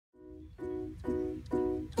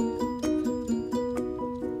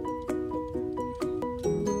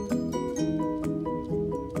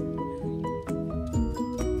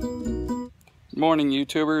Morning,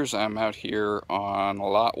 YouTubers. I'm out here on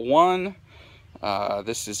lot 1.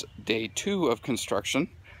 This is day 2 of construction,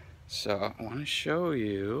 so I want to show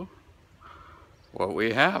you what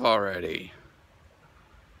we have already.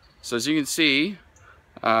 So as you can see,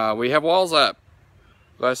 we have walls up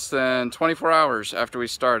less than 24 hours after we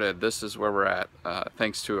started. This is where we're at,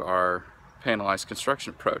 thanks to our panelized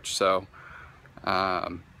construction approach. So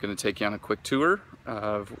I'm going to take you on a quick tour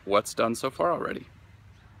of what's done so far already.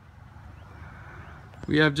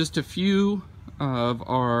 We have just a few of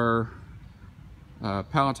our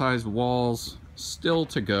palletized walls still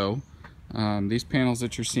to go. These panels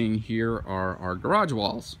that you're seeing here are our garage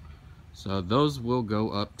walls. So those will go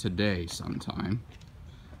up today sometime.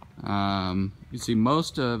 You see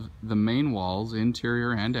most of the main walls,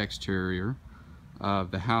 interior and exterior, of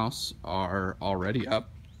the house are already up.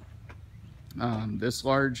 This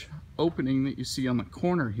large opening that you see on the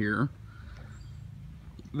corner here,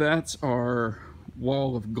 that's our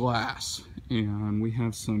wall of glass, and we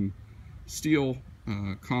have some steel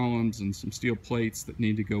columns and some steel plates that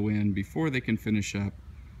need to go in before they can finish up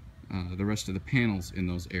the rest of the panels in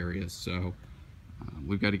those areas. So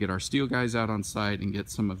we've got to get our steel guys out on site and get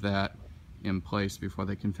some of that in place before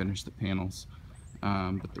they can finish the panels.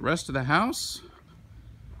 But the rest of the house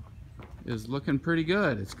is looking pretty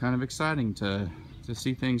good. It's kind of exciting to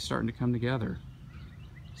see things starting to come together.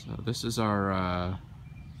 So this is our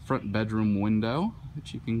front bedroom window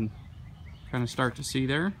that you can kind of start to see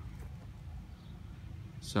there.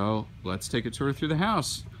 So let's take a tour through the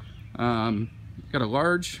house. Got a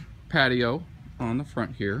large patio on the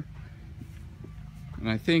front here, and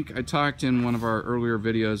I think I talked in one of our earlier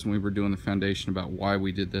videos when we were doing the foundation about why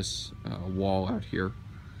we did this wall out here.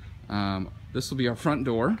 This will be our front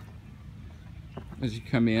door as you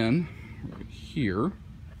come in right here.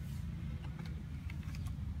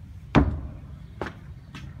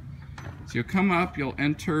 So you'll come up, you'll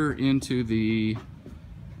enter into the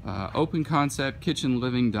open concept kitchen,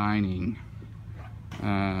 living, dining.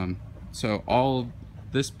 So all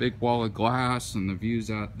this big wall of glass and the views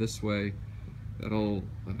out this way, that'll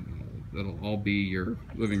all be your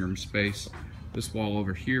living room space. This wall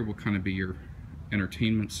over here will kind of be your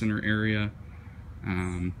entertainment center area.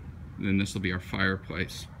 Then this will be our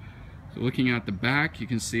fireplace. So looking at the back, you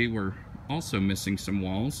can see we're also missing some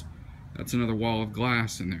walls. That's another wall of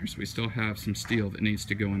glass in there, so we still have some steel that needs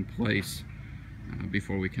to go in place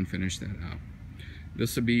before we can finish that out.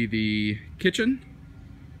 This will be the kitchen,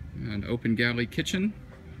 an open galley kitchen.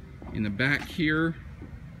 In the back here,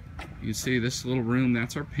 you can see this little room,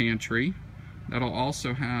 that's our pantry. That'll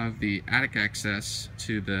also have the attic access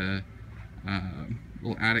to the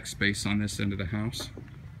little attic space on this end of the house.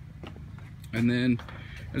 And then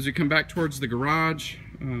as we come back towards the garage,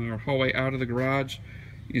 our hallway out of the garage,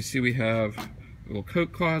 you can see we have a little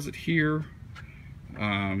coat closet here.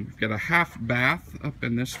 We've got a half bath up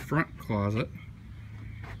in this front closet,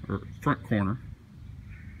 or front corner.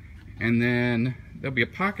 And then there'll be a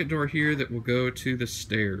pocket door here that will go to the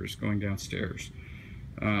stairs, going downstairs.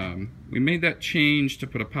 We made that change to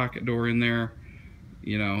put a pocket door in there.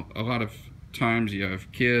 You know, a lot of times you have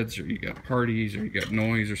kids, or you got parties, or you got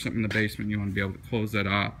noise or something in the basement, you want to be able to close that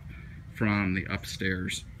off from the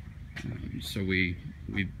upstairs. So we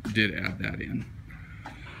did add that in.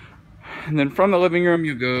 And then from the living room,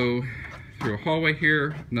 you go through a hallway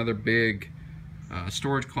here, another big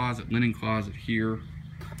storage closet, linen closet here.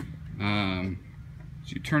 So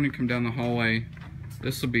you turn and come down the hallway.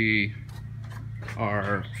 This will be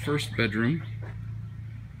our first bedroom.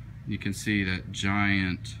 You can see that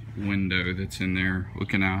giant window that's in there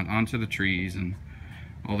looking out onto the trees and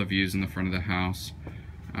all the views in the front of the house.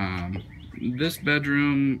 This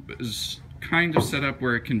bedroom is kind of set up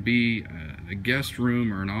where it can be a guest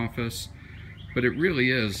room or an office, but it really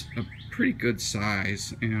is a pretty good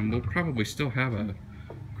size, and we'll probably still have a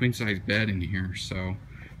queen size bed in here, so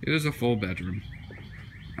it is a full bedroom.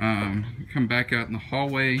 Come back out in the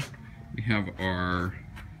hallway, we have our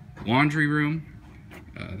laundry room.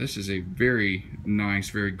 This is a very nice,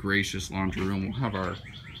 very gracious laundry room. We'll have our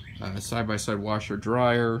side-by-side washer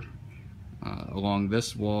dryer along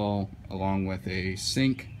this wall, along with a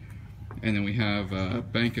sink, and then we have a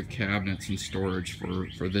bank of cabinets and storage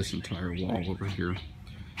for this entire wall over here,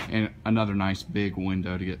 and another nice big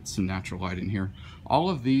window to get some natural light in here. All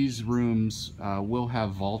of these rooms will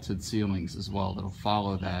have vaulted ceilings as well that'll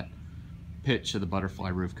follow that pitch of the butterfly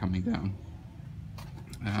roof coming down.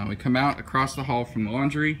 We come out across the hall from the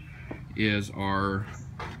laundry is our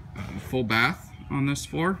full bath on this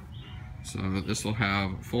floor. So this will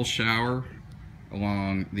have a full shower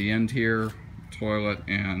along the end here, toilet,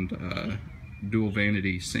 and dual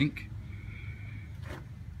vanity sink.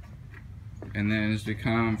 And then as we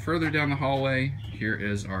come further down the hallway, here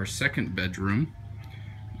is our second bedroom.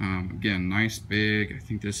 Again, nice big, I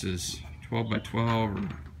think this is 12 by 12 or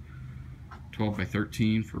 12 by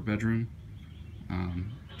 13 for a bedroom.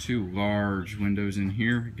 Two large windows in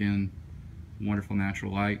here. Again, wonderful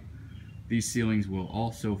natural light. These ceilings will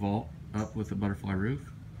also vault up with a butterfly roof.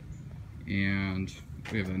 And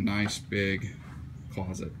we have a nice big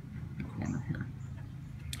closet in the corner here.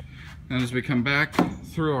 And as we come back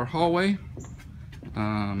through our hallway,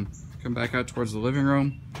 come back out towards the living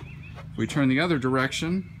room, if we turn the other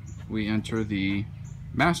direction, we enter the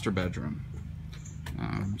master bedroom.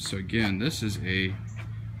 So again, this is a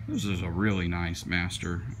really nice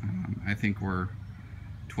master. I think we're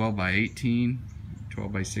 12 by 18,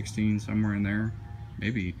 12 by 16, somewhere in there.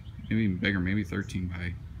 Maybe even bigger, maybe 13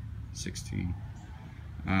 by 16.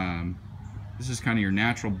 This is kind of your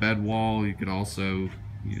natural bed wall. You could also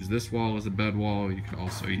use this wall as a bed wall. You could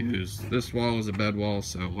also use this wall as a bed wall.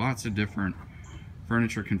 So lots of different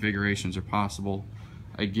furniture configurations are possible.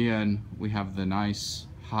 Again, we have the nice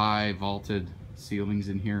high vaulted ceilings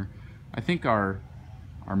in here. I think our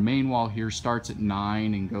main wall here starts at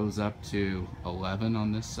 9 and goes up to 11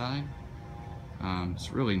 on this side.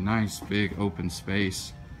 It's really nice big open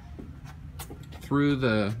space. Through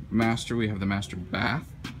the master, we have the master bath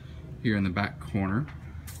here in the back corner.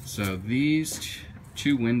 So these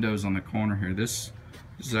two windows on the corner here, this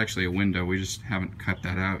is actually a window, we just haven't cut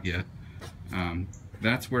that out yet.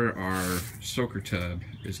 That's where our soaker tub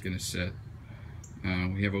is going to sit.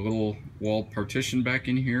 We have a little wall partition back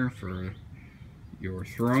in here for your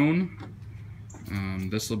throne.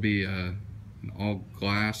 This will be an all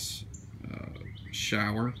glass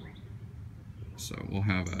shower, so we'll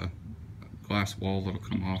have a glass wall that'll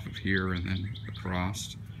come off of here and then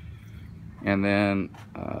across, and then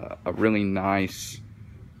a really nice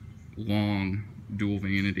long dual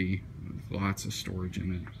vanity with lots of storage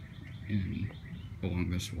in it and along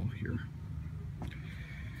this wall here.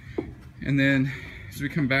 And then as we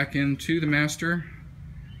come back into the master,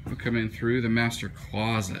 we'll come in through the master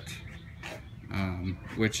closet,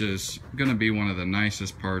 which is going to be one of the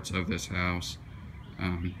nicest parts of this house.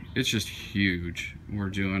 It's just huge. We're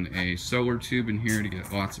doing a solar tube in here to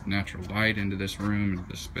get lots of natural light into this room, into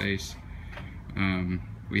this space.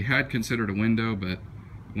 We had considered a window, but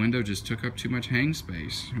the window just took up too much hang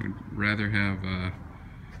space. We'd rather have a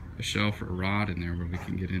shelf or a rod in there where we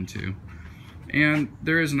can get into. And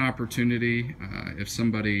there is an opportunity, if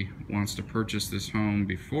somebody wants to purchase this home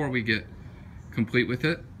before we get complete with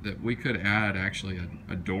it, that we could add actually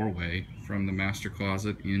a doorway from the master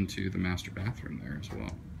closet into the master bathroom there as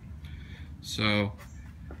well. So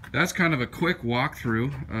that's kind of a quick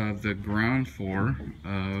walkthrough of the ground floor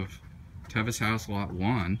of Tevis House Lot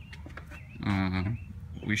 1.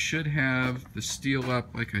 We should have the steel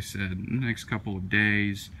up, like I said, in the next couple of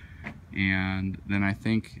days, and then I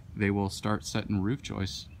think they will start setting roof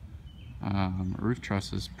joists, roof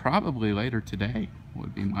trusses, probably later today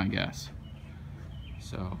would be my guess.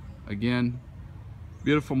 So again,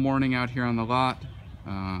 beautiful morning out here on the lot.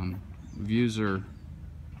 Views are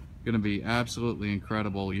going to be absolutely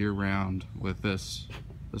incredible year-round with this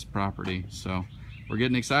property. So we're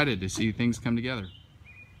getting excited to see things come together.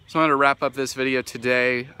 So I wanted to wrap up this video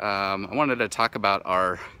today. I wanted to talk about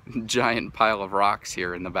our giant pile of rocks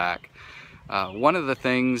here in the back. One of the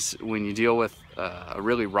things when you deal with a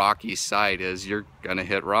really rocky site is you're going to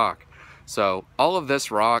hit rock. So all of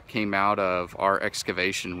this rock came out of our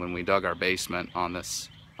excavation when we dug our basement on this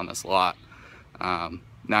lot.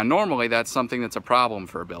 Now normally that's something that's a problem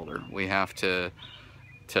for a builder. We have to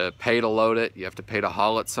pay to load it, you have to pay to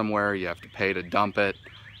haul it somewhere, you have to pay to dump it.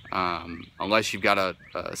 Unless you've got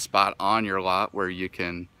a spot on your lot where you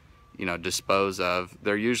can, dispose of,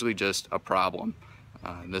 they're usually just a problem.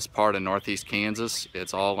 This part of northeast Kansas,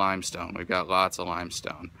 it's all limestone. We've got lots of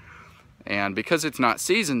limestone. And because it's not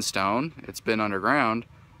seasoned stone, it's been underground,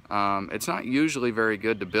 it's not usually very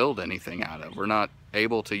good to build anything out of. We're not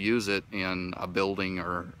able to use it in a building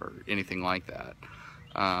or anything like that.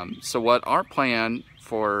 So what our plan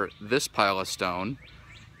for this pile of stone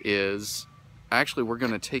is, actually we're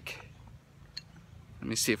going to take, let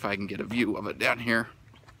me see if I can get a view of it down here.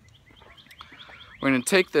 We're going to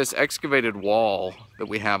take this excavated wall that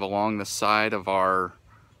we have along the side of our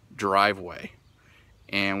driveway,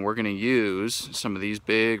 and we're going to use some of these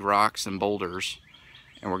big rocks and boulders,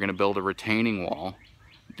 and we're going to build a retaining wall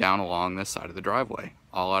down along this side of the driveway,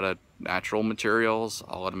 all out of natural materials,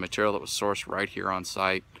 all out of material that was sourced right here on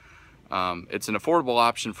site. It's an affordable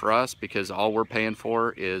option for us because all we're paying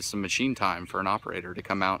for is some machine time for an operator to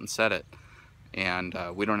come out and set it, and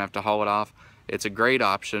we don't have to haul it off. It's a great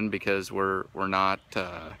option because we're not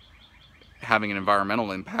having an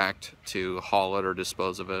environmental impact to haul it or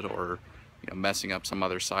dispose of it, or messing up some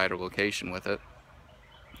other site or location with it.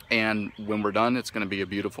 And when we're done, it's going to be a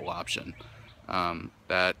beautiful option.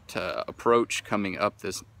 That approach coming up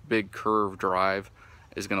this big curved drive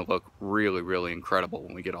is going to look really, really incredible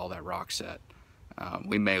when we get all that rock set.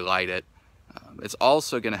 We may light it. It's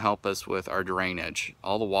also going to help us with our drainage.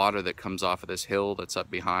 All the water that comes off of this hill that's up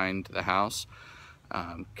behind the house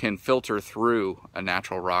can filter through a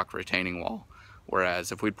natural rock retaining wall.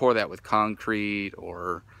 Whereas if we pour that with concrete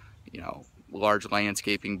or large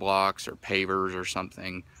landscaping blocks or pavers or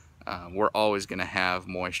something, we're always going to have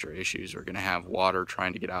moisture issues. We're going to have water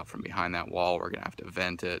trying to get out from behind that wall. We're going to have to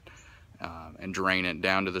vent it and drain it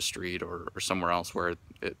down to the street or somewhere else where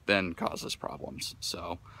it then causes problems.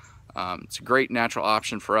 So it's a great natural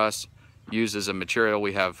option for us. Uses a material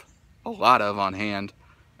we have a lot of on hand,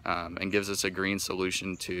 and gives us a green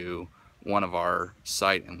solution to one of our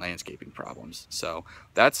site and landscaping problems. So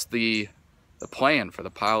that's the plan for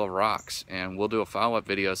the pile of rocks, and we'll do a follow-up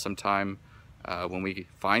video sometime when we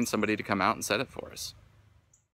find somebody to come out and set it for us.